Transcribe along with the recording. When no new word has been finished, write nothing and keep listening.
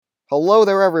Hello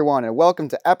there, everyone, and welcome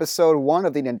to episode 1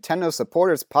 of the Nintendo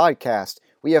Supporters Podcast.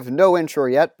 We have no intro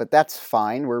yet, but that's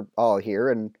fine. We're all here,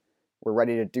 and we're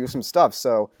ready to do some stuff.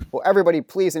 So, will everybody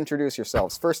please introduce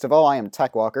yourselves? First of all, I am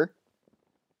Tech Walker.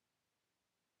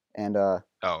 And,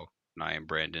 Oh, I am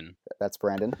Brandon. That's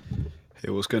Brandon.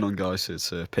 Hey, what's going on, guys? It's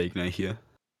Pagnay here.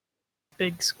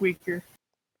 Big Squeaker.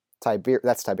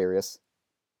 That's Tiberius.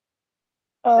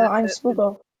 I'm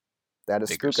Spooko. That is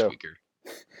Bigger Spooko. squeaker.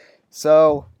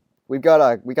 So, we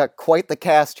got quite the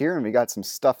cast here, and we got some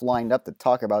stuff lined up to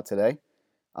talk about today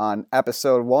on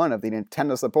episode 1 of the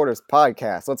Nintendo Supporters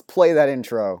Podcast. Let's play that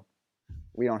intro.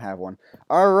 We don't have one.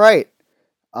 All right.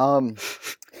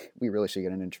 We really should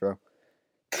get an intro.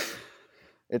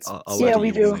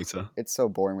 We do. Later. It's so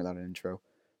boring without an intro.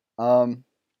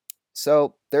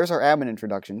 So there's our admin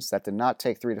introductions. That did not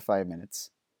take 3 to 5 minutes.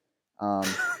 Are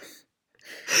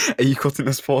you cutting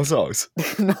this part out?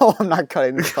 No, I'm not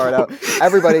cutting this part out.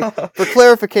 Everybody, for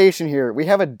clarification here, we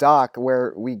have a doc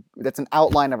that's an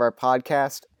outline of our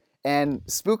podcast, and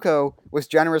Spooko was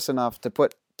generous enough to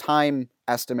put time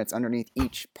estimates underneath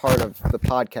each part of the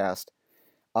podcast.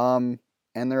 And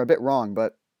they're a bit wrong,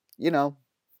 but you know,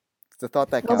 it's the thought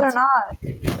that counts. No,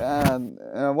 they're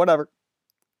not. Whatever.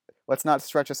 Let's not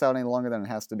stretch this out any longer than it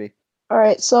has to be.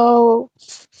 Alright, so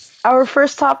our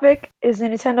first topic is the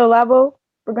Nintendo Labo.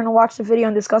 We're gonna watch the video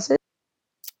and discuss it.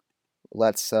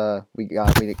 Let's do we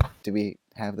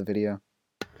have the video?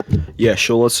 Yeah,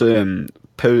 sure. Let's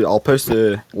I'll post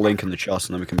the link in the chat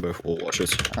and then we can both all watch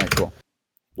it. Alright, cool.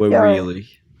 We're Yeah. really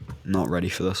not ready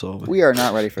for this, are we? We are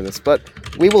not ready for this, but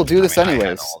we will do this I had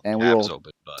anyways, all and we tabs will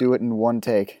open, but do it in one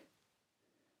take.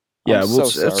 Yeah, I'm well,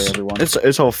 so sorry, everyone.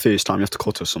 It's our first time. You have to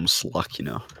cut us some slack, you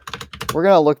know. We're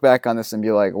gonna look back on this and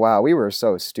be like, "Wow, we were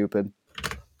so stupid.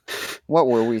 What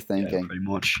were we Yeah, thinking?" pretty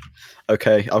much.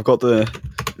 Okay, I've got the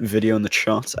video in the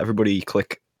chat. Everybody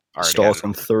click already start had it on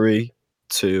open. 3,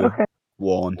 2, Okay.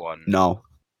 1. One. Now.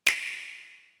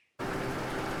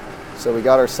 So we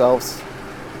got ourselves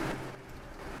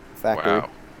factory. Wow.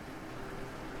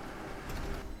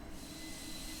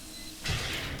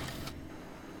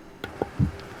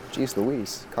 Jeez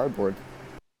Louise, cardboard.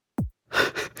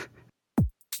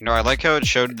 You know, I like how it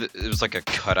showed that it was like a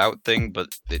cutout thing,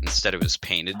 but instead it was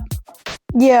painted.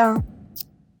 Yeah.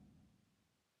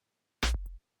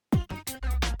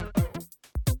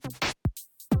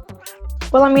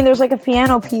 Well, I mean, there's like a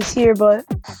piano piece here, but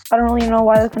I don't really know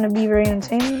why that's gonna be very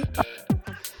entertaining.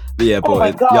 But yeah, Oh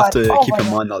my but you have God, to oh keep my in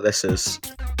God. mind that this is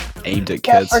aimed at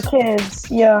Yeah, kids. for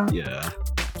kids. Yeah. Yeah.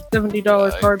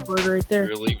 $70 I cardboard right there.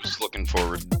 Really was looking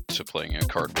forward to playing a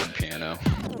cardboard piano.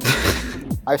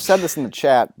 I've said this in the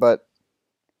chat, but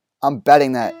I'm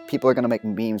betting that people are gonna make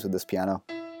memes with this piano.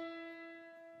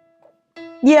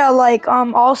 Yeah, like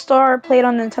All Star played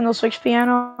on Nintendo Switch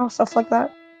piano, stuff like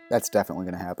that. That's definitely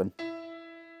gonna happen.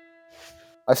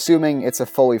 Assuming it's a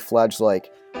fully fledged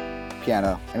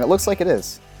piano, and it looks like it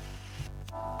is.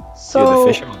 So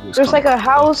fishing rod looks there's like kinda a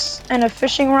cool. house and a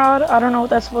fishing rod. I don't know what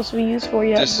that's supposed to be used for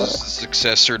yet, This is but the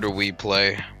successor to Wii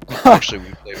Play. Actually,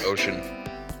 Wii Play Motion.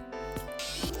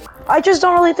 I just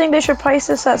don't really think they should price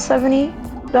this at $70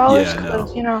 Yeah, because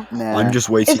no. you know Nah, I'm just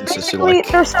waiting it's to see basically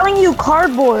they're selling you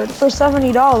cardboard for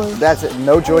 $70. that's it.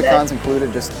 No Joy-Cons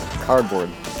included, just cardboard.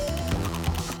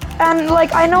 And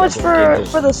like I know Yeah, it's but for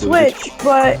Windows the included. Switch,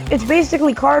 but it's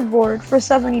basically cardboard for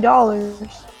 $70.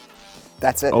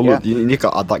 That's it. Oh Yeah, look, you need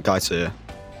to add that guy to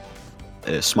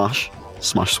Smash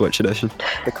Switch Edition.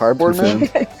 the cardboard man.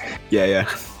 Confirmed. Yeah.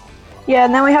 Yeah,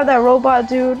 and then we have that robot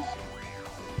dude.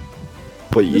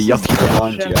 But you have to keep in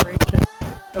mind, yeah, Generation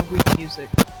of Wii music.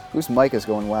 Whose mic is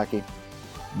going wacky?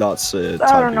 that's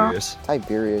don't know. Tiberius.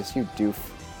 Tiberius, you doof.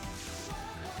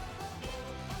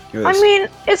 I mean,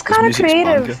 it's kind of music's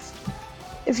creative manga.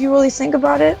 if you really think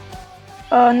about it.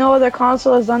 No other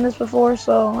console has done this before,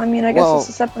 so I mean, I guess Well- it's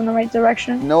a step in the right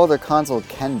direction. No other console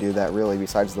can do that really,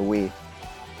 besides the Wii.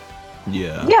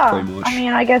 Yeah, Yeah, pretty much. I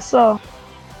mean, I guess so.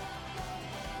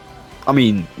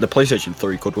 The PlayStation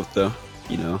 3 could with the,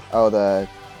 you know, Oh, the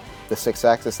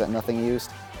 6-axis that nothing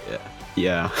used.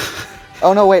 yeah.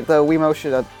 Oh no, wait, the Wii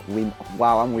Motion.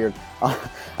 Wow, I'm weird.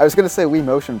 I was gonna say Wii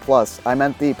Motion Plus. I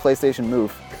meant the PlayStation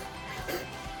Move.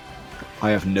 I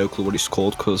have no clue what it's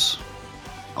called because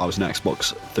I was an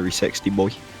Xbox 360 boy.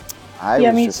 I Yeah,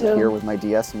 was me just too. here with my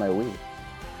DS and my Wii.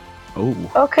 Oh.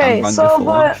 Okay, gangbang so for but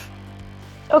life.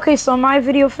 okay, so my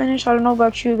video finished. I don't know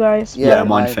about you guys. Yeah,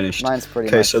 mine finished. Mine's pretty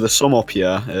Okay, much. so the sum up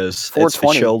here is it's for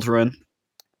 420. children.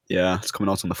 Yeah, it's coming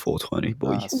out on the 420,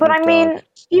 boy. Ah, But I Snoop mean, Dogg.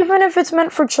 even if it's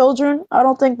meant for children, I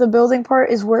don't think the building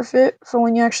part is worth it for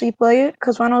when you actually play it.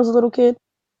 Because when I was a little kid,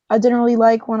 I didn't really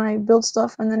like when I built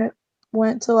stuff and then it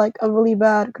went to like a really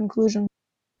bad conclusion.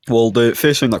 Well, the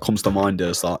first thing that comes to mind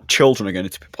is that children are going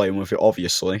to be playing with it,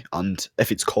 obviously, and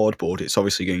if it's cardboard, it's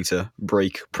obviously going to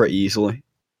break pretty easily.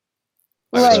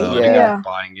 I was Right, planning yeah. on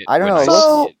buying it. I don't when know, it I looks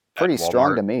see it at pretty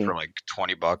strong to Walmart me. for like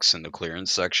 $20 in the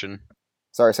clearance section.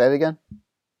 Sorry, say it again.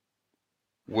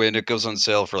 When it goes on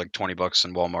sale for like $20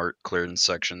 in Walmart clearance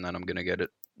section, then I'm gonna get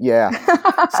it. Yeah,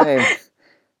 same.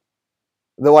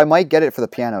 Though I might get it for the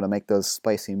piano to make those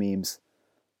spicy memes.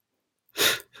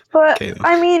 But Okay, then.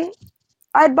 I mean,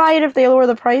 I'd buy it if they lower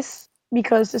the price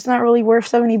because it's not really worth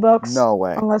 $70 No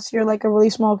way. unless you're like a really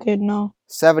small kid. No.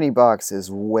 $70 is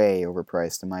way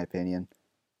overpriced in my opinion.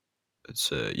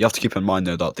 It's you have to keep in mind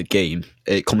though that the game,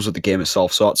 it comes with the game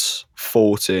itself, so that's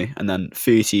 40 and then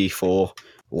 30 for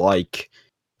like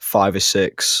 5 or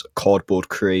 6 cardboard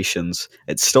creations.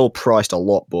 It's still priced a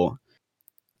lot, but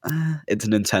it's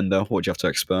Nintendo. What do you have to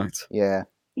expect? Yeah.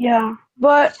 Yeah,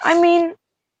 but I mean,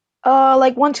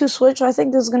 like 1-2 Switch. I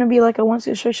think there's gonna be like a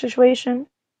 1-2 Switch situation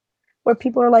where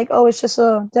people are like, "Oh, it's just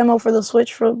a demo for the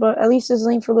Switch," but at least it's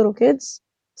aimed for little kids.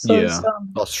 So it's, Yeah,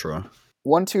 that's true.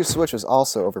 1-2 Switch was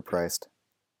also overpriced.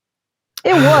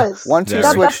 it was 1-2 Very.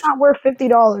 that's Switch. not worth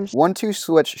 $50. 1-2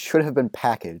 Switch should have been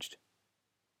packaged.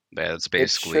 Yeah, it's It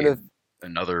basically should have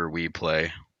another Wii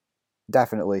Play.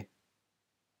 definitely.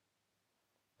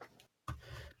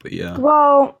 But yeah,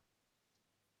 Well,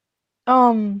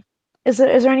 is there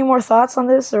any more thoughts on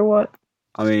this or what?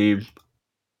 I mean,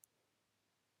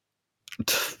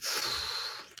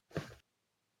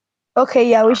 Okay,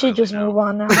 yeah, we Not should really, just no. move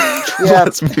on now. Yeah,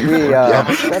 let's move we on.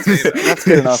 that's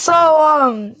good enough.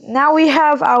 So, now we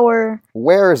have our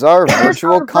Where's our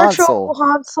virtual console?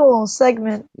 console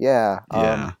segment, Yeah.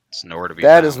 Yeah, It's nowhere to be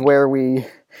That found. is where we.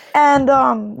 and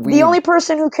We- the only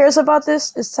person who cares about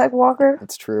this is Tech Walker.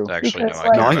 It's true. Actually, no, because, I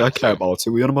like- no, care I about it care too. about it.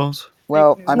 We on about?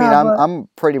 Well, I mean, No, but- I'm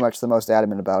pretty much the most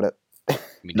adamant about it. I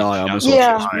mean, No, did you I'm not as see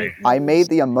well. my- I made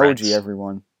the emoji, Friends.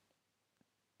 everyone.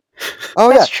 Oh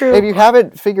That's yeah. true. If you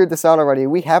haven't figured this out already,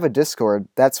 we have a Discord.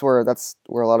 That's where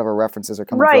a lot of our references are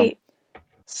coming Right.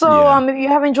 So, Yeah. if you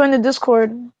haven't joined the Discord,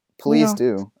 from. Please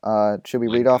No. do. Should we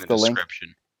Link read in off the link?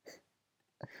 description.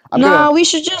 I'm nah, gonna. we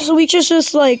should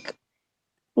just like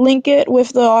link it with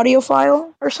the audio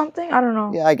file or something. I don't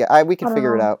know. Yeah, we can I don't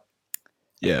figure it know. out.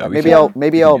 Yeah, we Maybe can- I'll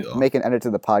maybe we can I'll do that. make an edit to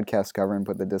the podcast cover and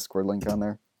put the Discord link on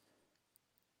there.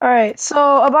 All right.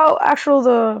 So about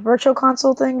the virtual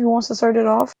console thing, who wants to start it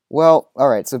off? Well, all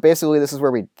right. So basically, this is where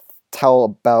we tell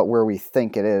about where we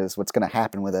think it is, what's going to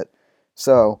happen with it.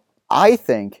 So I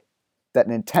think that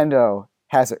Nintendo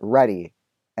has it ready,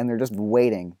 and they're just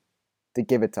waiting to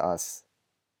give it to us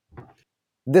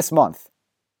this month.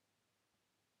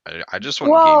 I just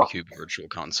want Well- GameCube Virtual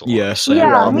Console. Yeah, so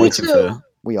Yeah, I'm me waiting too. for.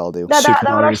 We all do. That Super would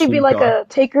Mario actually be Super like Mario. a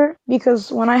taker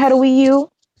because when I had a Wii U,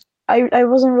 I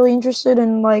wasn't really interested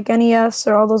in like NES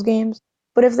or all those games.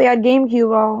 But if they had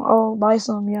GameCube, I'll buy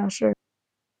some. Yeah, sure.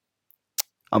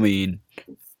 I mean,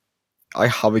 I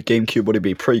have a GameCube, but it'd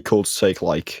be pretty cool to take,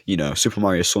 like, Super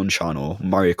Mario Sunshine or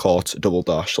Mario Kart Double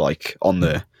Dash, like, on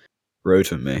the road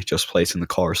with me. Just play it in the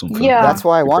car or something. Yeah. That's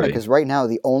why I Be want it, great. because right now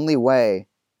the only way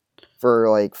for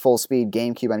like full speed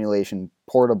GameCube emulation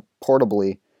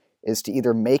portably is to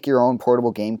either make your own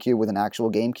portable GameCube with an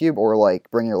actual GameCube or like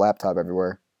bring your laptop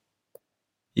everywhere.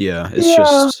 Yeah, it's Yeah.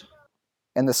 just.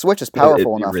 And the Switch is it'd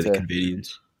powerful be enough really to convenient.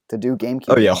 do GameCube.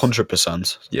 Oh, yeah, games.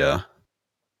 100%. Yeah.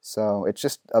 So it's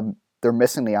just they're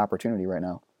missing the opportunity right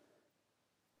now.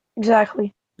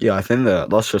 Exactly. Yeah, I think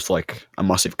that's just like a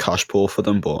massive cash pull for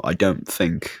them, but I don't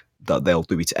think that they'll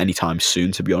do it anytime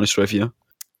soon, to be honest with you.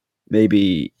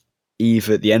 Maybe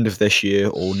either at the end of this year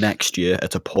or next year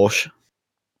at a push.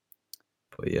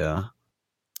 But yeah.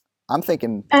 I'm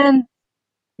thinking, And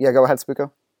yeah, go ahead,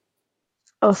 Spooko.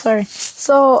 oh, sorry.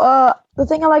 So the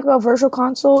thing I like about Virtual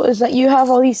Console is that you have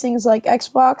all these things like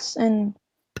Xbox and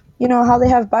how they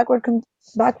have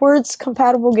backwards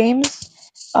compatible games,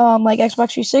 like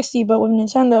Xbox 360, but with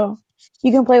Nintendo,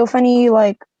 you can play with any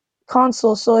like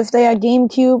console. So if they had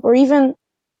GameCube or even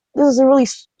this is a really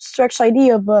stretched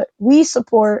idea, but Wii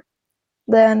support,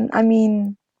 then I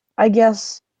mean, I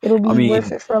guess it'll be I mean-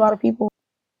 worth it for a lot of people.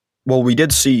 Well, we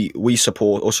did see Wii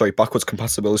support, backwards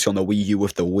compatibility on the Wii U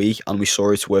with the Wii, and we saw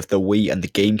it with the Wii and the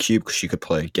GameCube because you could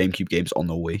play GameCube games on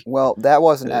the Wii. Well, that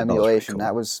wasn't Yeah, that was pretty emulation. cool.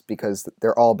 That was because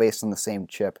they're all based on the same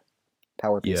chip,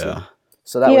 PowerPC. Yeah.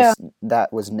 So that Yeah.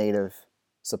 was native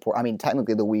support. I mean,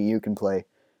 technically the Wii U can play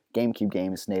GameCube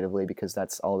games natively because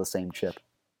that's all the same chip.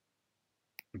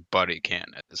 But it can't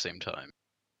at the same time.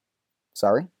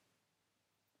 Sorry?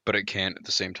 But it can't at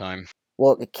the same time.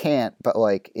 Well, it can't, but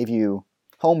like if you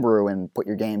homebrew and put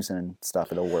your games in and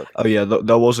stuff, it'll work. Oh yeah,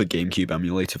 there was a GameCube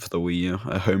emulator for the Wii U,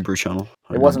 a homebrew channel.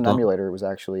 I It wasn't an remember that. emulator. It was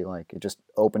actually like it just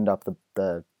opened up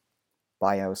the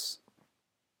BIOS.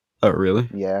 Oh really?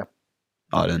 Yeah.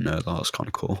 I didn't know that. That's kind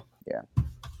of cool. Yeah.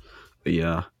 But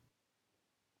yeah,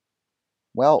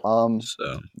 Well,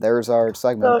 so there's our So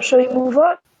segment. should we move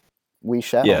up? We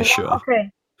shall. yeah, sure.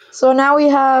 Okay. So now we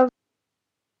have.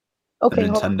 A Okay,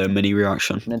 hold on. Nintendo Mini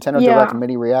reaction. Nintendo Yeah. Direct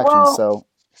mini reaction. Well- So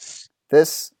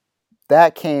this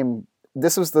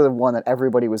was the one that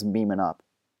everybody was memeing up,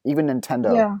 even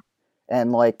Nintendo. Yeah.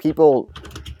 And like people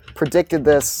predicted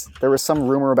this. There was some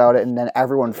rumor about it, and then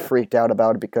everyone freaked out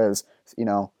about it because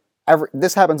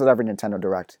this happens with every Nintendo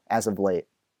Direct as of late.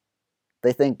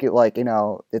 They think it's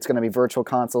going to be Virtual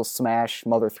Console, Smash,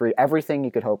 Mother 3, everything you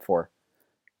could hope for.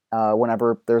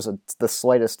 Whenever there's the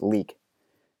slightest leak,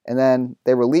 and then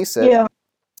they release it, Yeah.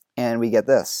 and we get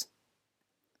this.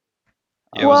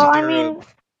 Yeah, Well, wasn't I there mean,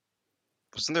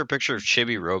 wasn't there a picture of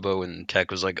Chibi Robo and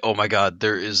Tech was like, "Oh my God,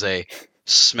 there is a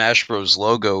Smash Bros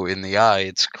logo in the eye.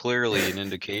 It's clearly an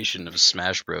indication of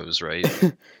Smash Bros, right?"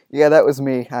 Yeah, that was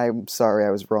me. I'm sorry,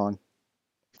 I was wrong.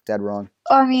 Dead wrong.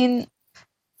 I mean,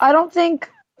 I don't think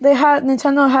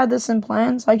Nintendo had this in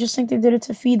plans. I just think they did it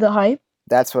to feed the hype.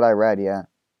 That's what I read. Yeah.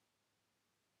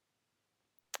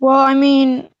 Well, I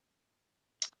mean,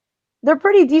 they're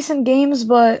pretty decent games,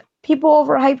 but people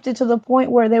overhyped it to the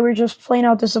point where they were just plain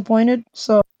out disappointed.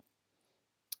 So,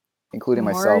 Including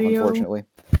myself, Mario. unfortunately.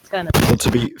 Tennis. But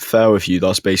to be fair with you,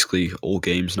 that's basically all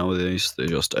games nowadays. They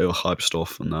just overhype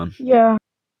stuff, and then yeah.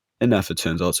 it never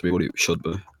turns out to be what it should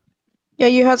be. Yeah,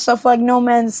 you had stuff like No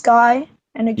Man's Sky,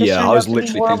 and it just Yeah, turned I was out to be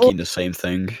literally horrible. thinking the same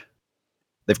thing.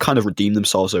 They've kind of redeemed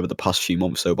themselves over the past few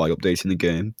months, though, by updating the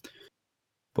game.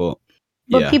 But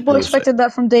But yeah, people it was- expected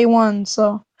that from day one,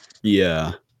 so.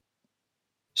 Yeah.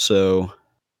 So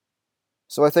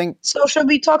So I think So should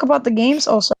we talk about the games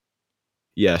also?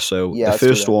 yeah, so Yeah, the let's do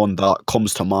first that. one that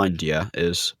comes to mind,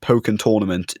 is Pokken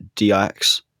Tournament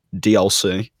DX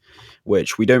DLC,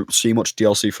 which we don't see much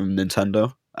DLC from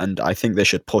Nintendo, and I think they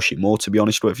should push it more, to be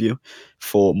honest with you,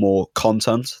 for more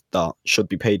content that should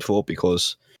be paid for,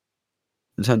 because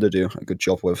Nintendo do a good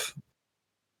job with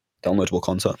downloadable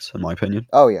content, in my opinion.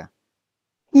 oh yeah.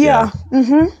 Yeah.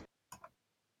 Mm-hmm.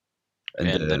 And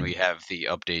then um, we have the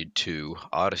update to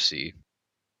Odyssey.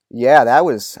 Yeah, that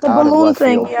was The out of balloon left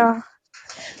thing, field. yeah.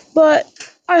 But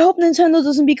I hope Nintendo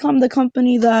doesn't become the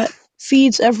company that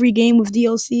feeds every game with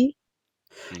DLC.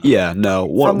 yeah, no,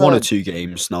 one From or the- two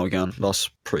games now again. That's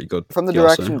pretty good. From the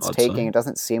DLC, direction it's I'd taking, say. it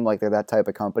doesn't seem like they're that type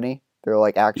of company. They're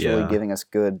like actually Yeah. giving us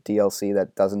good DLC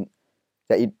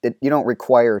that you don't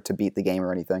require to beat the game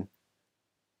or anything.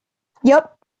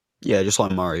 Yep. Yeah, just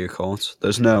like Mario Kart.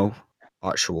 There's no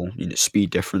actual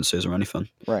speed differences or anything.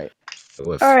 Right.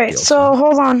 With All right, DLC. so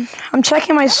hold on. I'm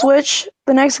checking my Switch.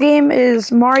 The next game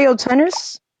is Mario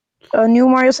Tennis. New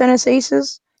Mario Tennis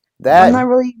Aces. I'm That not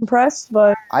really impressed,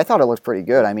 but I thought it looked pretty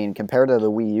good. I mean, compared to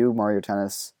the Wii U Mario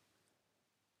Tennis,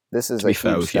 this is to a be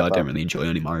fair huge with you, I step don't up. really enjoy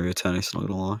any Mario Tennis, not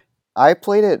gonna lie. I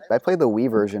played the Wii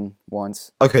version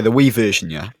once. Okay, the Wii version,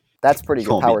 yeah. That's pretty good.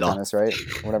 Can't beat Power that. tennis, right?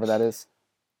 Whatever that is.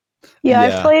 yeah,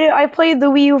 Yeah. I played it. I played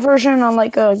the Wii U version on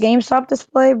like a GameStop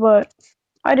display, but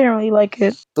I didn't really like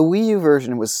it. The Wii U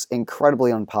version was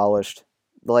incredibly unpolished.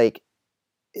 Like,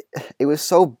 it was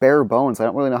so bare bones. I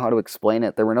don't really know how to explain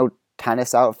it. There were no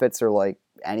tennis outfits or like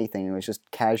anything. It was just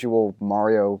casual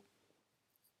Mario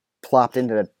plopped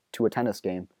into a tennis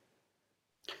game.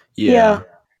 Yeah.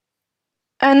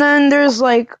 And then there's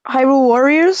like Hyrule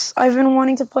Warriors. I've been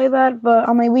wanting to play that, but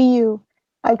on my Wii U,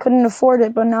 I couldn't afford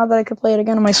it. But now that I could play it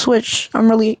again on my Switch, I'm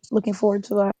really looking forward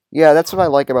to that. Yeah, that's what I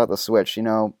like about the Switch.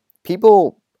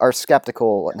 People are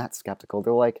skeptical. Not skeptical.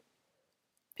 They're like,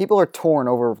 people are torn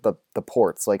over the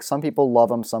ports. Like, some people love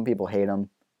them, some people hate them.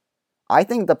 I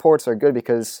think the ports are good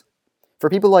because for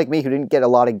people like me who didn't get a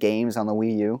lot of games on the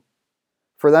Wii U,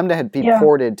 for them to be Yeah.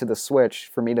 ported to the Switch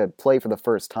for me to play for the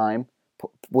first time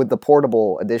with the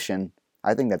portable edition,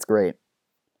 I think that's great.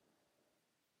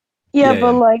 Yeah,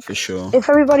 but like, for sure. if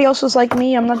everybody else was like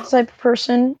me, I'm not the type of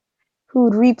person who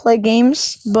would replay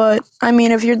games. But I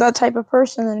mean, if you're that type of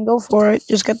person, then go for it.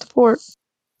 Just get the port.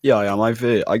 Yeah, I am.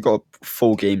 I got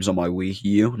 4 games on my Wii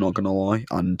U, not gonna lie,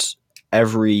 and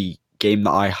every game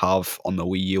that I have on the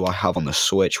Wii U, I have on the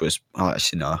Switch was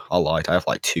actually no, I lied. I have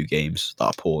like 2 games that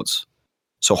are ports.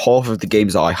 So half of the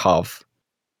games that I have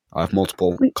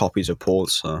multiple copies of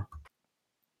ports. So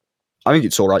I think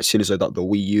it's alright, seeing as though that the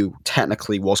Wii U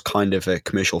technically was kind of a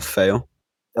commercial fail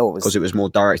Oh, it because was. it was more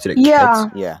directed at Yeah.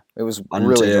 kids. Yeah, it was And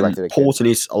really directed at kids. porting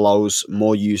it allows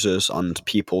more users and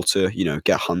people to,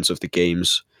 get hands of the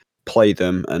games, play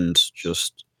them, and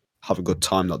just have a good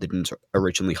time that they didn't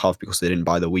originally have because they didn't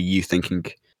buy the Wii U thinking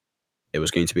it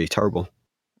was going to be terrible. At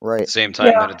Right. the same time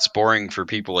Yeah. that it's boring for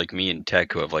people like me and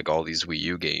Tech who have like all these Wii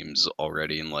U games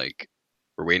already, and like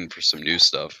we're waiting for some new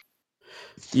stuff.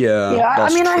 Yeah, Yeah, I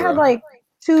that's mean, I true. have like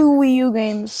 2 Wii U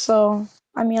games, so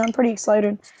I mean, I'm pretty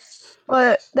excited.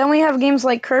 But then we have games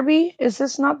like Kirby. Is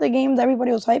this not the game that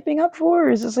everybody was hyping up for,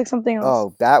 or is this like something else?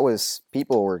 Oh, that was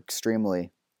people were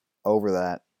extremely over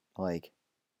that. Like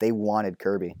they wanted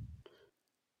Kirby.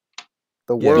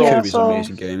 The Yeah, world Yeah, Kirby's so- an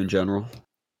amazing game in general.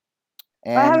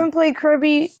 and I haven't played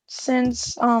Kirby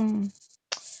since the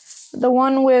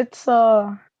one with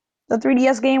the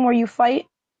 3DS game where you fight,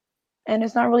 and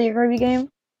it's not really a Kirby game.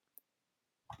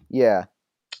 yeah,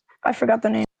 I forgot the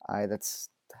name. that's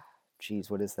jeez,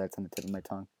 what is that? It's on the tip of my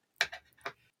tongue.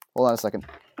 Hold on a second.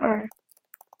 Alright.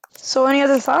 So, any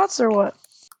other thoughts or what?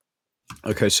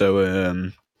 Okay, so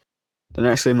the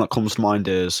next game that comes to mind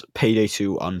is Payday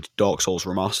 2 and Dark Souls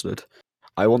Remastered.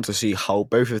 I want to see how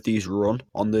both of these run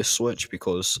on this Switch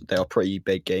because they are pretty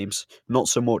big games. Not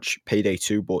so much Payday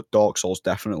 2, but Dark Souls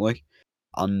definitely.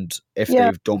 And if Yeah.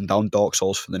 they've dumbed down Dark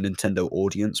Souls for the Nintendo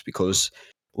audience, because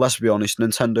let's be honest,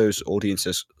 Nintendo's audience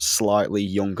is slightly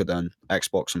younger than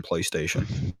Xbox and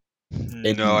PlayStation.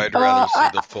 No, I'd rather see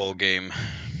I- the full game.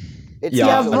 It's Yeah,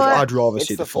 Yeah, the I'd, full but- I'd rather it's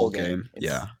see the full game. It's-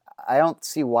 Yeah. I don't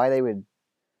see why they would.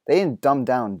 They didn't dumb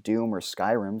down Doom or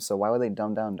Skyrim, so why would they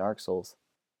dumb down Dark Souls?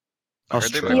 I That's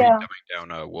heard they true. might Yeah. be dumbing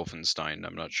down Wolfenstein.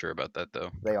 I'm not sure about that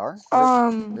though. They are.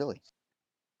 Really?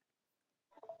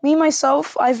 Me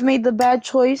myself, I've made the bad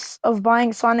choice of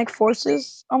buying Sonic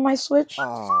Forces on my Switch,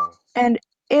 Oh, and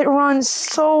it runs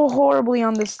so horribly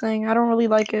on this thing. I don't really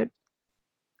like it.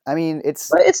 I mean, it's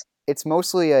But it's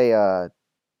mostly a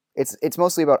it's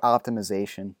mostly about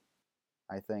optimization,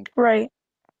 I think. right.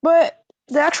 But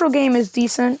the actual game is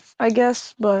decent, I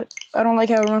guess, but I don't like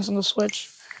how it runs on the Switch.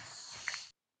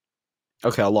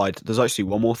 Okay, I lied. There's actually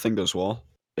one more thing as well.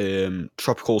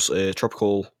 Tropical.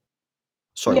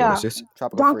 Sorry, Yeah. what is it?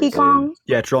 Tropical Donkey Freeze. Kong.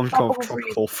 Yeah, Tropical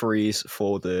Tropical Freeze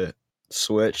for the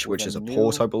Switch, With which is a new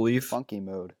port, I believe. Funky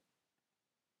mode.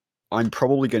 I'm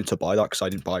probably going to buy that because I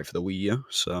didn't buy it for the Wii U,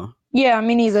 so Yeah,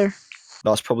 me neither.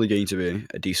 that's probably going to be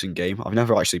a decent game. I've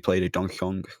never actually played a Donkey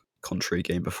Kong Country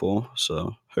game before,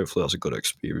 so hopefully that's a good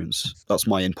experience. That's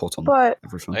my input on But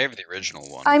everything. I have the original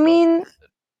one. I but- mean,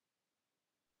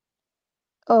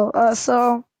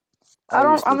 so All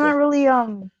yours, I'm not Luca. really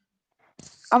I'm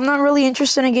not really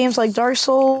interested in games like Dark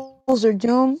Souls or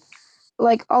Doom,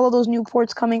 like all of those new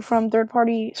ports coming from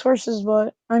third-party sources.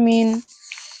 But I mean,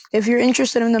 if you're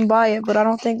interested in them, buy it. But I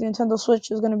don't think the Nintendo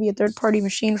Switch is going to be a third-party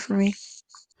machine for me.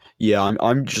 Yeah,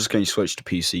 I'm just going to switch to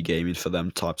PC gaming for them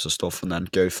types of stuff and then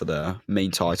go for their main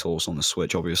titles on the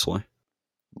Switch, obviously.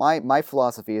 My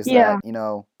philosophy is Yeah.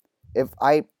 that, if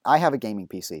I have a gaming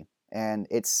PC and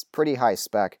it's pretty high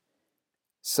spec.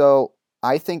 So,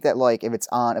 I think that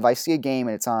if I see a game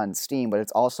and it's on Steam but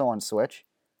it's also on Switch,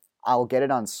 I'll get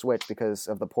it on Switch because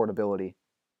of the portability.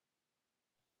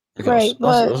 Okay, Right,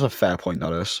 but- that's a fair point,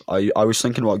 that is. I was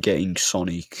thinking about getting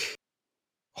Sonic.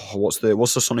 Oh, what's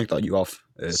the Sonic that you have,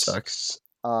 Tech?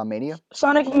 Mania?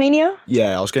 Sonic Mania?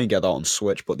 Yeah, I was going to get that on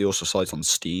Switch, but they also sell it on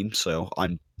Steam, so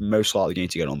I'm most likely going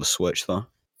to get it on the Switch, though.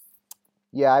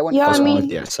 Yeah, I went Yeah, for That's I one mean- of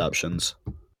the exceptions.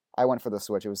 I went for the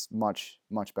Switch. It was much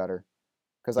much better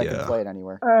because I can Yeah. play it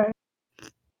anywhere. Alright.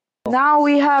 Now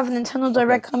we have Nintendo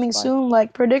Direct coming fine. soon,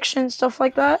 like predictions, stuff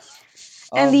like that.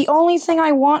 And the only thing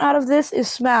I want out of this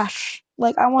is Smash.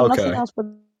 Like, I want nothing Okay. else but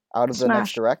out of the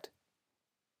next Smash. direct.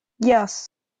 yes.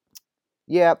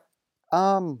 Yeah.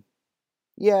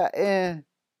 Yeah.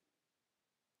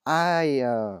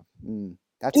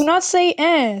 That's Do not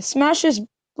say Smash is,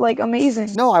 like, amazing.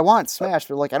 no. I want Smash,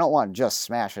 but I don't want just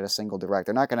Smash at a single direct.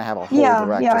 They're not gonna have a whole Yeah,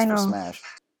 direct yeah, just I for know. Smash.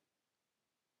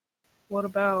 What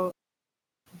about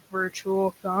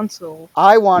Virtual Console?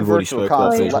 I want We've already Virtual spoke about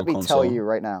Console. Virtual Let me tell Console. you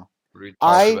right now. We talked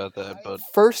I- about that, but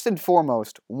First and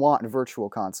foremost, want Virtual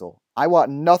Console. I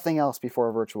want nothing else before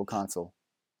a Virtual Console.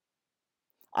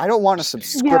 I don't want a Same.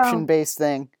 subscription-based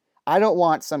thing. I don't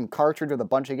want some cartridge with a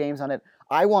bunch of games on it.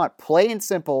 I want plain and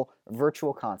simple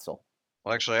Virtual Console.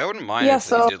 well, actually, I wouldn't mind Yeah, if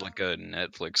so- they did like a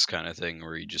Netflix kind of thing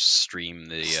where you just stream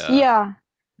the. Yeah,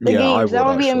 the Yeah, I games. That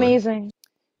would be actually. amazing.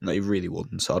 No, you really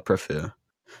wouldn't, so I'd prefer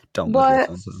downloadable But-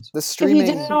 content. The you streaming,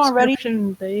 didn't know already-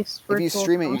 Subscription-based if you Virtual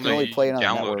stream it, you can Console. only play it on the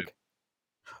Download it. network.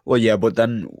 Well, yeah, but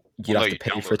then you'd Well, no, have to you pay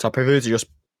for download it. I prefer to just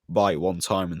buy it one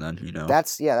time and then,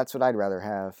 That's what I'd rather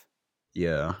have.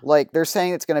 Yeah. They're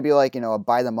saying it's gonna be a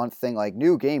by the month thing,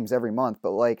 new games every month,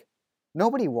 but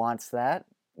nobody wants that.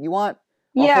 You want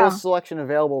a Yeah. whole selection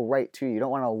available right to you. You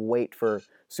don't want to wait for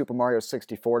Super Mario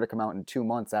 64 to come out in 2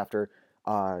 months after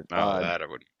That I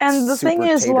would. And the thing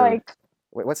Super is, Tater. like,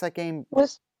 Wait, what's that game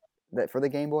with that for the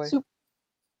Game Boy? Sup-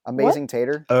 Amazing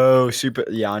Tater. Oh, super.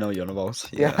 Yeah, I know what you're on about.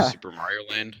 Yeah. Yeah. Super Mario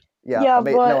Land. Yeah, Yeah, no,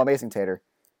 but- Amazing Tater.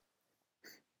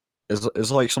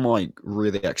 It's like some like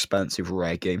really expensive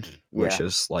rare game, which Yeah.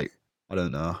 is like I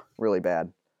don't know. Really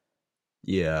bad.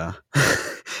 Yeah,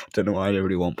 don't know why I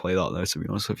really won't play that though. To be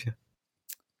honest with you,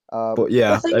 Uh, but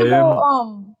yeah, the thing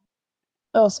about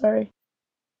oh, sorry.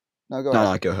 no, go no,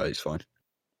 ahead. no, go ahead. It's fine.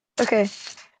 Okay.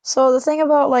 So the thing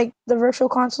about like the virtual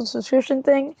console subscription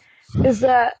thing is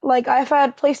that like I've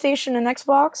had PlayStation and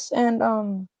Xbox,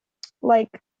 and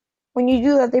like when you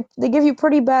do that they give you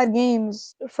pretty bad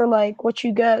games for like what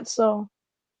you get, so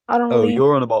I don't Oh, really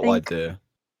you're on about like think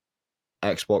the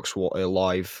Xbox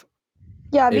Live.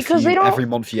 Yeah, If because they you don't every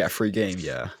month you get a free game,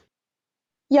 yeah.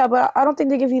 Yeah, but I don't think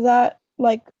they give you that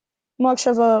like much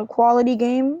of a quality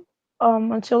game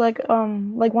until like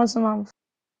once a month.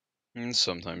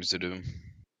 Sometimes they do.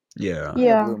 Yeah.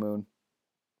 Yeah. Blue Moon.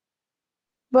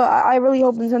 But I really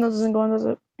hope Nintendo doesn't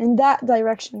go in that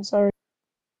direction, sorry.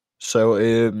 So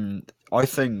I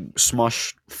think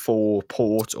Smash 4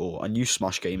 port or a new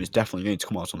Smash game is definitely going to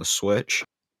come out on the Switch,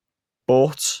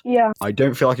 but Yeah. I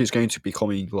don't feel like it's going to be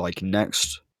coming like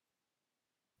next.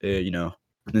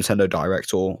 Nintendo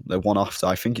Direct or the one after.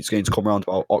 I think it's going to come around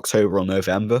about October or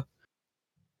November.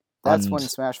 That's And when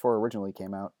Smash 4 originally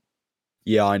came out.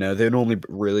 yeah, I know they normally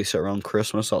release it around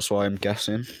Christmas. That's why I'm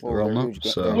guessing Well, around they're that. huge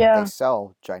games. So Yeah. They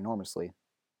sell ginormously.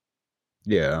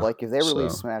 yeah, Like if they so-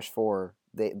 released Smash 4,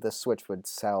 the Switch would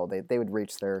sell. They would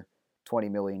reach their 20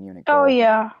 million unit goal. Oh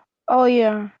yeah. Oh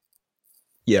yeah.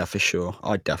 yeah, for sure.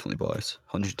 I'd definitely buy it,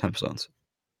 110%.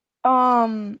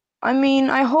 I mean,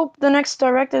 I hope the next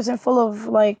direct isn't full of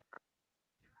like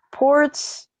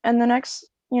ports, and the next,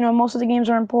 most of the games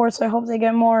are in ports. I hope they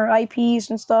get more IPs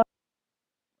and stuff.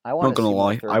 I want Not to gonna see more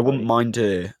lie, third I wouldn't party. mind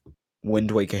a Wind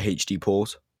Waker HD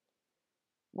port.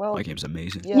 Well, That game's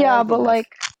amazing. yeah, Yeah, that'd be but nice. like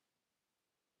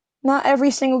not every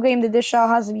single game they dish out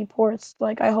has to be ports.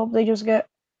 Like I hope they just get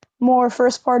more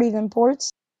first party than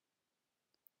ports.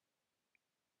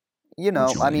 You know,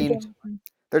 What you I mean? mean,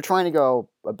 they're trying to go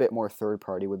a bit more third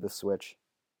party with the Switch.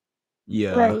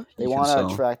 Yeah, Right. They you can want to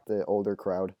tell. attract the older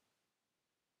crowd.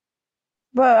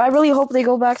 But I really hope they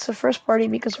go back to first party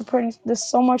because we're putting this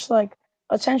so much like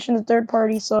attention to third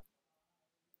party. So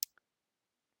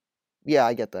Yeah,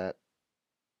 I get that.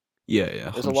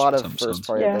 Yeah, There's a lot of 110%. first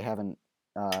party Yeah. that they haven't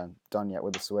done yet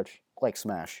with the Switch, like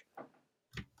Smash.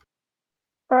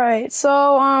 all right.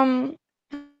 So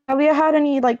have you had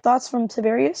any like thoughts from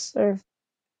Tiberius, or do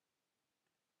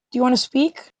you want to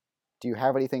speak? Do you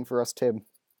have anything for us, Tim?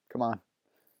 Come on,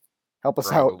 help us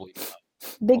out. Probably not.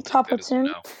 Big I'll take Papa that as a Tim.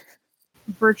 no.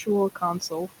 Virtual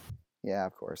console. Yeah,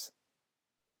 of course.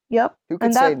 Yep. Who could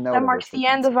And say that no that to marks Virtual the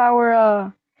end Console? of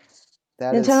our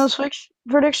That Nintendo is Switch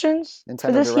predictions for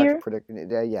Nintendo this Direct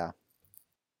year. yeah.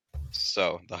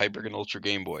 So the Hyperkin Ultra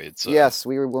Game Boy. It's Yes,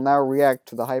 we will now react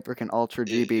to the Hyperkin Ultra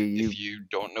GB. If you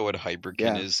don't know what Hyperkin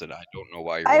Yeah. is, then I don't know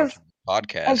why you're I've- watching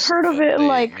the podcast. I've heard of but it, they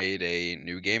like- made a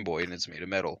new Game Boy and it's made of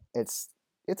metal. It's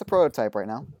a prototype right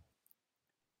now.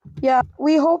 Yeah,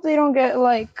 we hope they don't get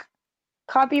like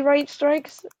copyright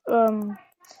strikes.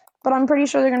 But I'm pretty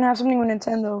sure they're gonna have something with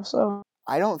Nintendo. So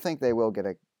I don't think they won't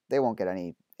get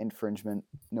any infringement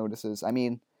notices. I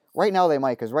mean, right now they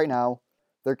might, because right now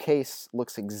their case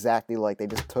looks exactly like they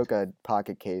just took a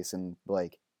pocket case and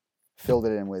like filled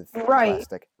it in with Right.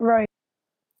 plastic. right.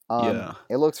 Yeah.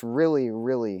 It looks really,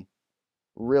 really,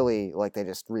 really like they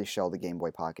just reshelled the Game Boy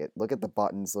Pocket. Look at the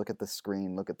buttons, look at the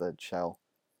screen, look at the shell.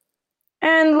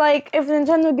 And like, if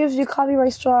Nintendo gives you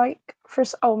copyright strike for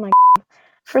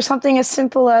for something as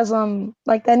simple as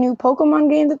like that new Pokemon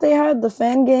game that they had, the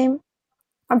fan game,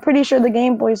 I'm pretty sure the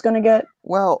Game Boy is gonna get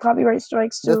Well, copyright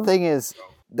strikes the too. thing is,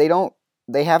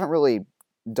 they haven't really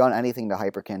done anything to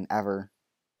Hyperkin ever.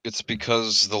 It's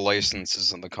because the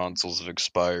licenses and the consoles have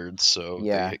expired, so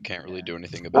Yeah. they can't really do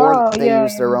anything about Or Oh, they yeah,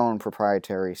 use their yeah. own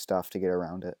proprietary stuff to get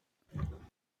around it.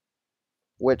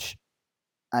 Which,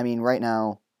 I mean, right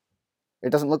now, it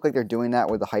doesn't look like they're doing that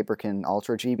with the Hyperkin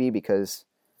Ultra GB because,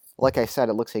 like I said,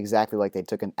 it looks exactly like they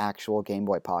took an actual Game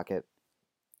Boy Pocket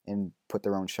and put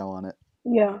their own shell on it.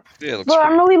 Yeah. it. Yeah, it looks But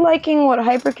I'm pretty. really liking what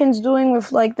Hyperkin's doing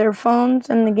with like their phones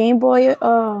and the Game Boy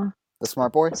The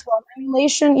Smart Boy? what's it called?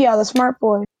 Emulation. Yeah, the Smart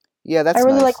Boy. Yeah, that's I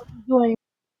really nice. like what they're doing.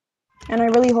 And I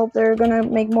really hope they're gonna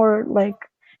make more like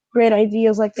great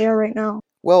ideas like they are right now.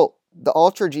 Well, the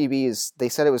Ultra GB they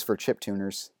said it was for chip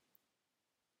tuners.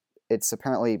 It's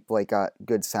apparently like got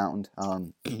good sound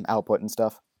output and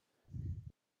stuff.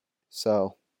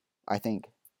 So, I think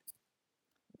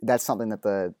that's something that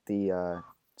the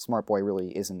Smart Boy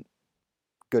really isn't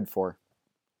good for.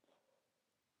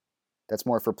 That's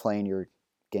more for playing your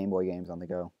Game Boy games on the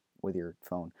go with your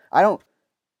phone.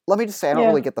 Let me just say, I don't Yeah.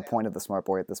 really get the point of the Smart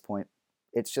Boy at this point.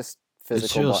 It's just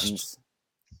physical just- buttons.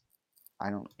 I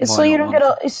don't. It's Why so you not, don't man?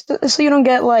 get it's so you don't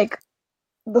get like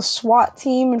the SWAT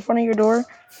team in front of your door.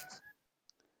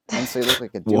 And so you look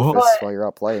like a What? doofus But- while you're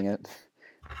out playing it.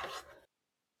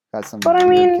 Got some But I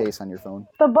weird mean- case on your phone.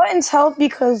 The buttons help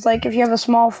because like if you have a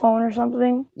small phone or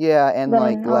something. Yeah, and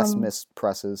like Then, less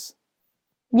mispresses.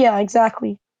 Yeah,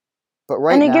 exactly. But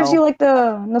right And it now, gives you like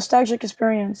the nostalgic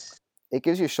experience. it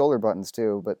gives you shoulder buttons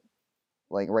too. But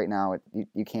like right now,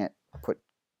 you can't put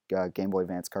Game Boy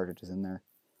Advance cartridges in there.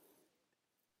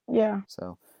 Yeah.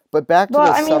 So, but back to But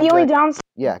the I mean, subject. the only downside.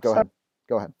 Yeah, go Sorry. ahead.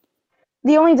 Go ahead.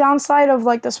 The only downside of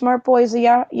like the Smart Boy is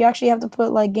that you actually have to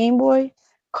put like Game Boy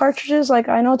cartridges. Like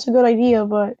I know it's a good idea,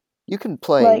 but You can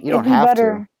play. like You don't it'd be have to.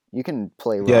 better. You can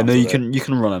play. Yeah, ROMs no, with you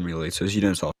can run emulators. You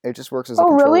don't have. It just works as a Oh,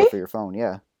 controller really? for your phone.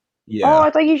 Yeah. Yeah. Oh, I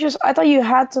thought you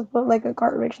had to put like a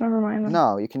cartridge. Never mind. Then.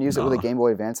 No, you can use it with a Nah. Game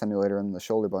Boy Advance emulator, and the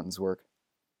shoulder buttons work.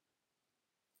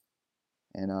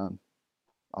 And All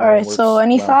right. works So,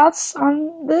 any well. thoughts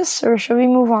on this, or should we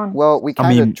move on? Well, we I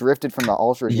kind of mean- drifted from the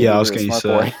Ultra Yeah, I was to the gonna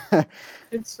Smart Boy.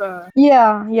 It's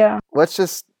Yeah. let's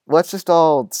just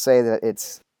all say that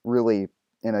it's really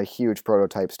in a huge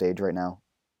prototype stage right now.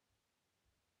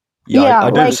 Yeah, I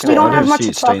like, don't, we see- don't I have don't much see to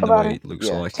it talk staying the about way it. it looks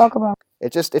Yeah. like. Talk about.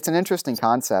 It's an interesting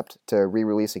concept to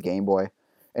re-release a Game Boy,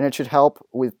 and it should help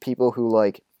with people who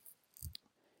like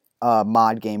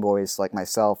mod Game Boys like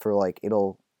myself, or like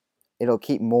it'll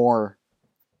keep more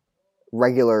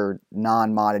regular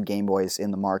non-modded Game Boys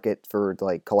in the market for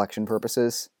like collection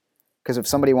purposes. Because if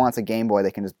somebody wants a Game Boy, they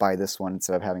can just buy this one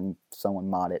instead of having someone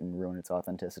mod it and ruin its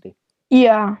authenticity.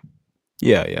 Yeah.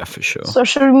 Yeah, for sure. So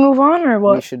should we move on or We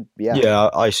what? should, Yeah,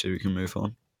 I see we can move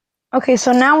on. Okay.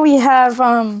 So now we have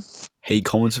Hate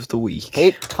comments of the week.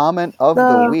 Hate comment of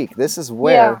the The- week. This is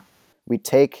where we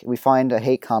find a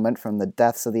hate comment from the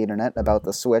depths of the internet about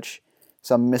the Switch,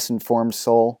 some misinformed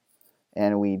soul,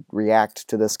 and we react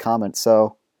to this comment.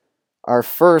 So, our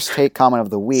first hate comment of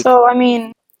the week. So I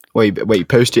mean, Wait,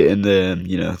 post it in the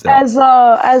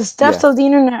as depth of the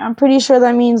internet, I'm pretty sure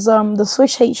that means the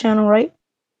Switch hate channel, right?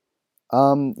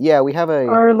 Yeah, we have a.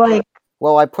 Or like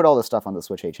Well, I put all the stuff on the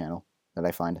Switch hate channel that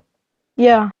I find.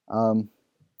 yeah.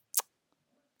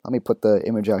 Let me put the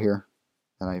image out here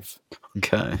that I've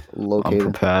Okay. I'm located.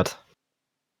 prepared.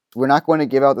 We're not going to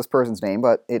give out this person's name,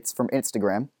 but it's from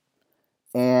Instagram.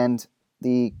 And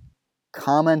the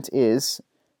comment is,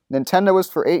 Nintendo is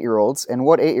for 8-year-olds, and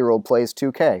what 8-year-old plays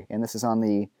 2K? And this is on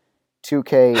the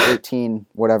 2K18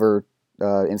 whatever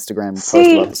Instagram post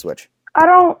See- about the Switch. I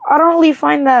don't really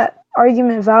find that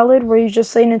argument valid where you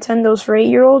just say Nintendo's for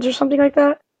 8-year-olds or something like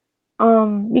that.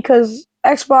 Because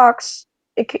Xbox,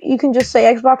 you can just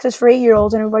say Xbox is for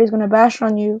 8-year-olds and everybody's gonna bash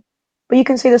on you. But you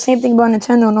can say the same thing about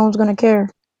Nintendo, no one's gonna care.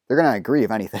 They're going to agree,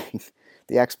 if anything.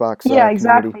 The Xbox Yeah, community.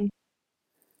 exactly.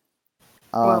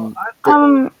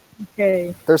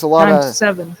 okay. There's a lot Times of...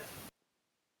 7.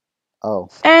 Oh,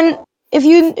 And if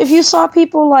you saw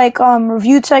people like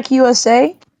Review Tech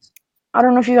USA, I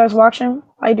don't know if you guys watch him.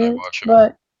 I do, watch him.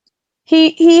 but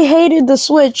he hated the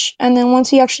Switch, and then once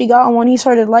he actually got one, he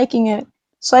started liking it.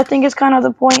 So I think it's kind of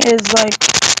the point is like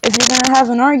if you're gonna have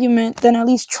an argument, then at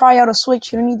least try out a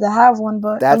Switch. You don't need to have one,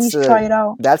 but at That's least the- try it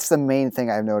out. that's the main thing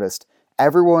I've noticed.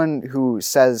 Everyone who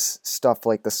says stuff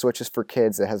like the Switch is for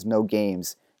kids that has no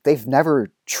games, they've never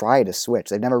tried a Switch.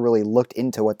 They've never really looked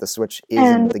into what the Switch is and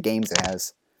And- the games it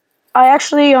has. I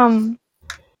actually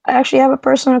have a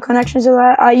personal connection to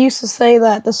that. I used to say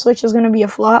that the Switch is gonna be a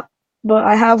flop, but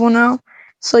I have one now.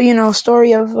 So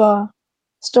story of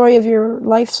your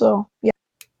life. So yeah,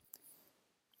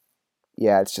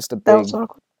 Yeah, it's just a that big was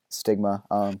awkward. stigma.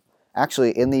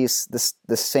 Actually, in the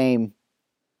same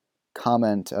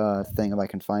comment thing, if I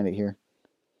can find it here.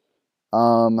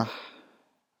 Let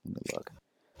me look.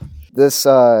 This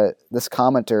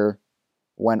commenter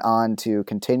went on to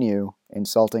continue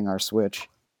insulting our Switch.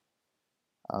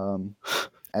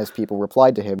 As people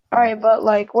replied to him. All right, but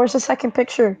like, where's the second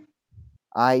picture?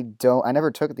 I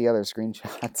never took the other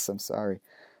screenshots. I'm sorry.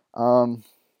 All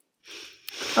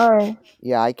right.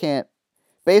 Yeah, I can't.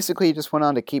 Basically, he just went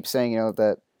on to keep saying,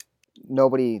 that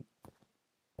nobody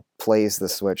plays the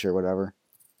Switch or whatever,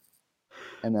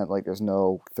 and that like there's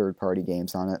no third-party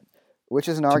games on it, which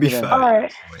is an To be argument. fair,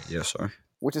 Alright. wait, yeah, sorry.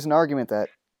 Which is an argument that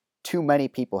too many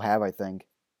people have. I think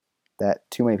that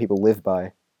too many people live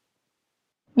by.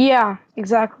 Yeah,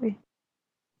 exactly.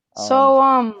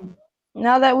 So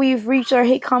now that we've reached our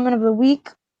hate comment of the week,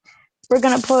 we're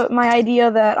gonna put my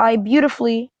idea that I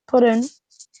beautifully put in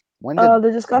When did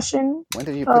the discussion when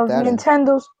did you put of that in?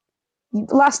 Nintendo's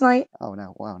last night, Oh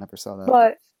no! Wow, never saw that.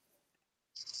 but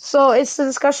so it's the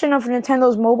discussion of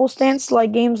Nintendo's mobile stance,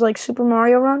 like games like Super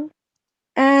Mario Run.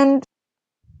 And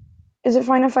is it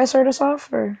fine if I start us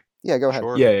off, or? Yeah, go ahead.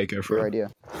 Sure. Yeah, go for Your it.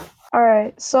 idea. All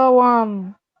right. So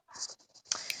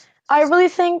I really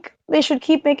think they should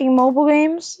keep making mobile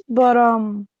games, but I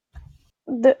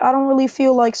don't really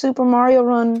feel like Super Mario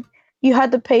Run. You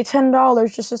had to pay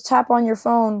 $10 just to tap on your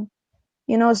phone.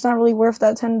 You know, it's not really worth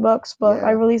that $10. But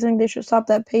I Yeah. really think they should stop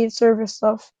that paid service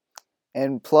stuff.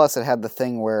 And plus, it had the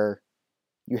thing where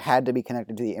you had to be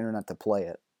connected to the internet to play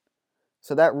it.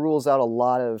 So that rules out a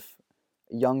lot of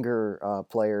younger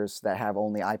players that have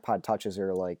only iPod touches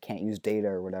or like can't use data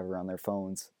or whatever on their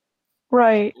phones.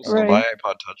 Right. Still buy Right.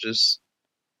 iPod touches.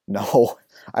 No,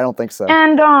 I don't think so.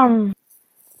 And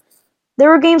there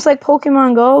were games like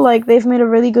Pokemon Go. Like they've made a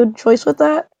really good choice with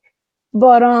that.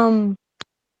 But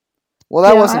Well,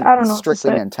 that yeah, wasn't I don't know what to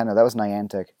strictly say. Nintendo. That was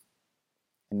Niantic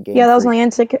and Game Yeah, that was Freak.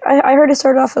 Niantic. I heard it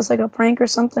started off as like a prank or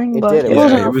something, It but did. It it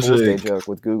was Yeah, an wasn't. it April was Fool's a- Day joke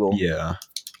with Google. Yeah,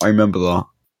 I remember that.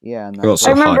 Yeah, and I then got I so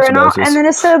remember, hyped about and it. then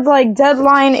it said like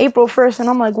deadline April 1st, and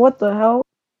I'm like, what the hell?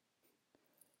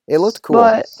 it looked cool,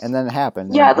 But and then it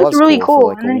happened. yeah, And it it looked was really cool cool, for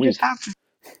like and a then it week. just happened.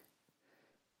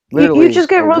 Literally, You just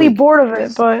get a really week. bored of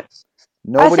it, but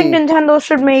I think Nobody. Nintendo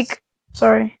should make.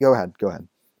 Sorry, Go ahead. Go ahead.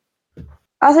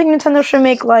 I think Nintendo should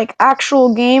make like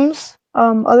actual games,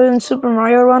 other than Super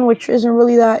Mario Run, which isn't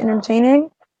really that entertaining,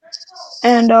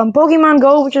 and Pokemon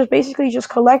Go, which is basically just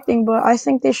collecting. But I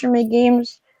think they should make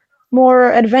games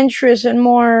more adventurous and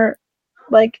more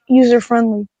like user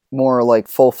friendly. More like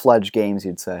full-fledged games,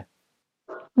 you'd say.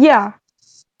 Yeah,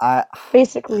 I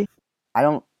basically. I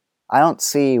don't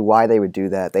see why they would do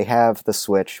that. They have the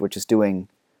Switch, which is doing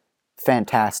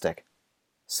fantastic.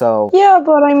 So Yeah,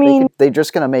 but I mean, they're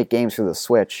just gonna make games for the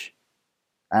Switch.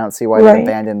 I don't see why they'd right.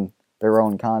 abandon their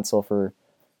own console for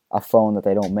a phone that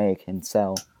they don't make and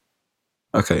sell.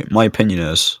 Okay, my opinion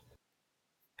is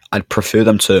I'd prefer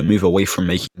them to move away from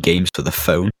making games for the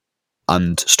phone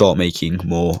and start making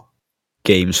more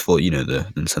games for, the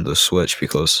Nintendo Switch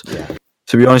because, Yeah.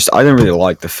 to be honest, I don't really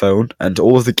like the phone and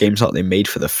all of the games that they made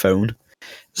for the phone.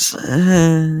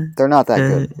 They're not that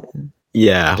good.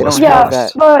 Yeah, They let's don't be have Yeah,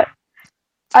 honest. that- but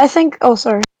I think. Oh,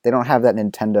 sorry. They don't have that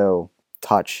Nintendo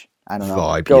touch. I don't know.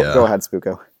 Vibe, Go yeah. ahead,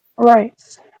 Spooko. Right.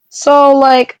 So,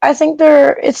 like, I think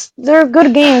they're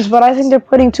good games, but I think they're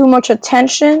putting too much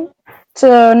attention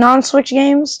to non-Switch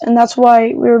games, and that's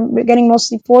why we're getting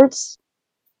mostly ports.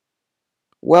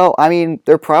 Well, I mean,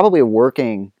 they're probably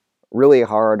working really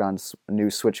hard on new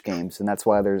Switch games, and that's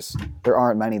why there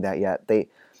aren't many that yet.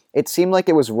 It seemed like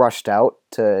it was rushed out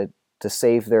to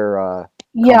save their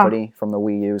Yeah. company from the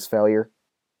Wii U's failure,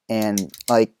 and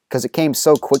like because it came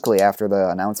so quickly after the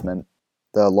announcement,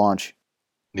 the launch.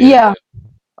 Yeah.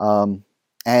 And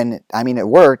I mean, it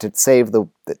worked. It saved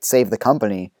the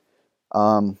company,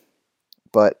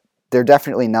 but they're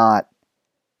definitely not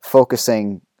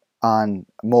focusing on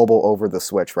mobile over the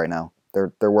Switch right now.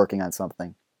 They're working on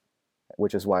something,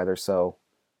 which is why they're so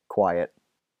quiet.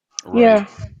 Right. Yeah.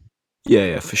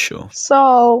 Yeah, for sure.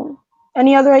 So,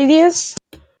 any other ideas?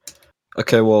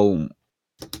 Okay, well,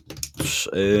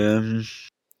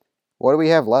 What do we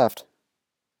have left?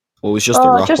 well, it's just a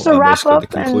wrap just up a and wrap basically the up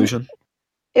and- conclusion.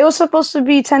 It was supposed to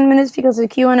be 10 minutes because of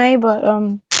Q&A, but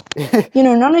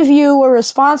none of you were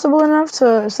responsible enough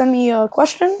to send me a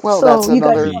question. Well, so that's you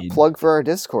guys. another Read. plug for our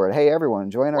Discord. Hey, everyone,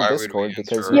 join our Why would we Discord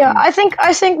because answer? you Yeah, can-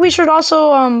 I think we should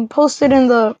also post it in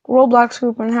the Roblox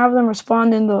group and have them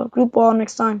respond in the group wall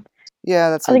next time. yeah,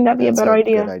 that's I think that'd be a that's better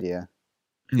idea. Good idea.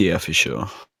 Yeah, for sure.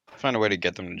 Find a way to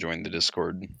get them to join the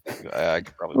Discord. I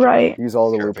could probably try. Right. Use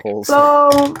all the Sure, if I can- loopholes.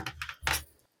 So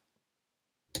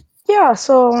yeah,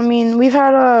 so I mean, we've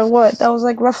had that was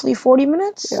like roughly 40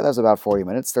 minutes. Yeah, that was about 40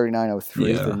 minutes.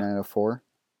 39:03, Yeah. 39:04.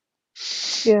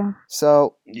 Yeah.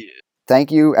 So Yeah.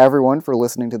 thank you everyone for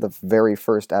listening to the very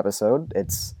first episode.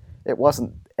 It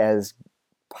wasn't as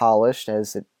polished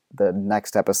as the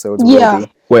next episodes Yeah. will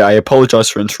be. Wait, I apologize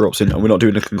for interrupting, and we're not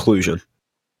doing a conclusion.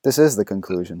 This is the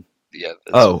conclusion. Yeah.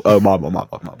 My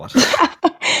bad.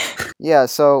 Yeah,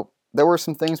 so there were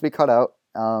some things we cut out,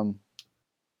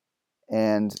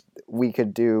 and we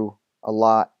could do a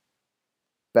lot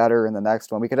better in the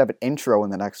next one. We could have an intro in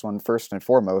the next one, first and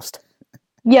foremost.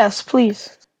 Yes,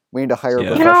 please. We need to hire a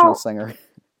Yeah. professional singer.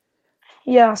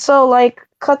 Yeah. So like,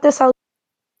 cut this out.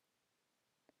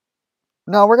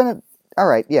 No, we're gonna. All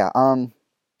right, yeah.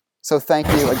 So thank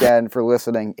you again for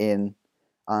listening in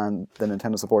on the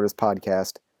Nintendo Supporters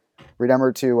podcast.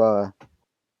 Remember to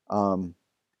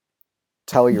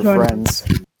tell your Join us.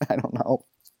 friends. I don't know.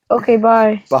 Okay.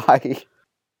 Bye. Bye.